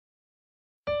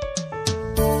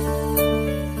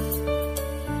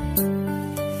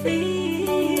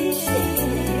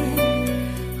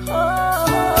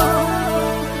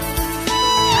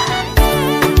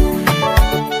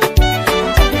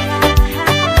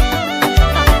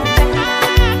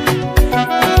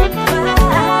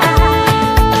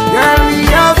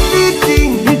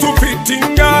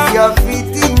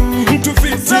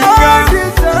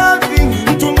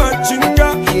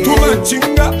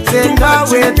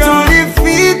to the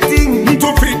fitting, to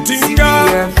fitting,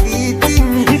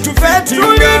 to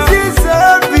truly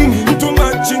deserving, to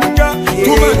matchinga,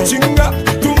 to matchinga,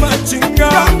 to matchinga.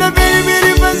 From the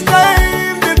very first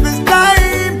time,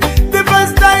 the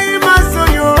first time I saw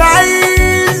your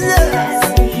eyes.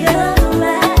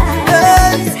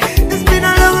 Yes, it's been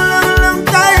a long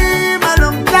time,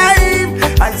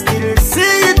 I still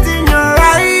see it in your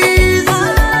eyes.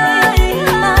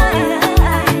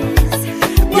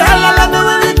 Girl, I love the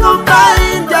way we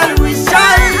combine, girl, we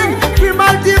shine, we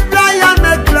multiply and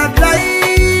make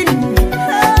bloodline.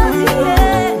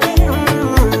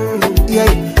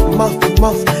 Yeah, mouth to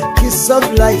mouth, kiss of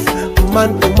life,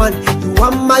 man to man, you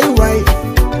are my wife,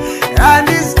 and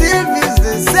it still feels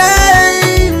the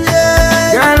same.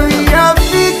 Yeah, girl, we are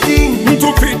fitting, To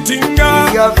fitting,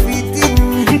 we are fitting,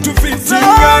 to fitting, so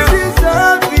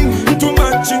deserving, to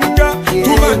matchinga,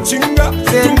 to matchinga,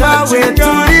 say to now we're to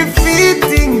matchinga, the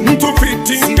fitting, to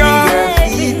fitting, we are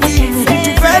fitting,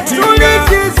 we're truly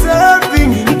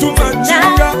deserving, to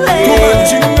matchinga, to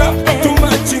matchinga, to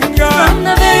matchinga. From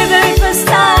the very first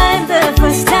time, the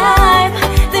first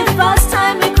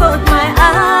time you caught my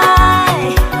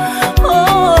eye.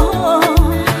 Oh,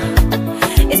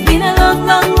 it's been a long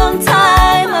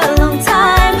time,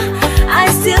 I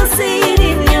still see it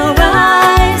in your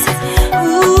eyes.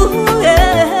 Ooh,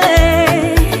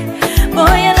 yeah.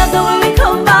 Boy, I love the way we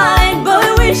combine, boy,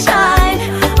 we shine,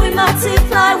 we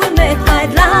multiply, we make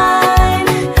light line.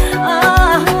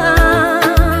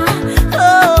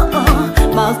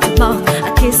 Mouth to mouth,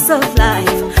 a kiss of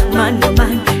life, man to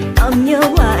man, I'm your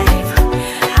wife,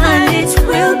 and it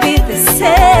will be the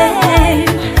same.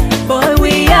 Boy,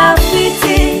 we are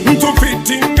fitting, To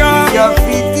fitting, we are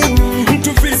fitting,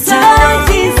 to fitting, so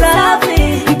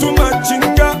deserving. to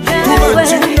matchinga, to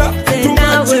matchinga, to Then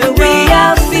now matchinga, we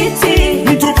are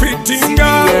fitting, to fitting, we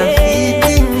are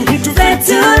fitting, to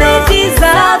so truly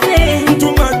deserving. to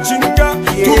matchinga,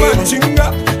 to matchinga,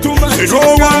 to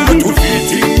matchinga, to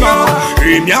fitting.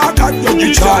 Emyaka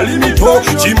yogichali mito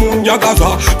chimunjagaza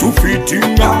to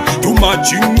fittinga, to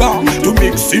matchinga, to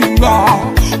mixinga.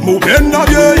 Mubena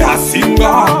bye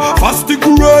yasinga, first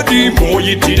grade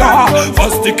moyitira,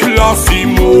 first class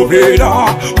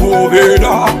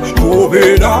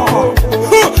mubera.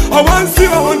 Awansi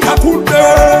wantakude,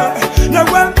 na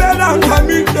wembela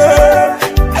nkamide,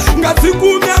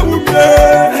 ngasikunye ude,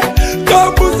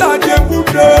 kabuza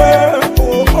jebude.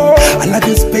 I like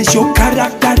your special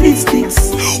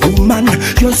characteristics. Woman,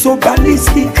 you're so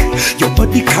ballistic. Your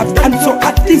body curved and so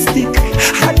artistic.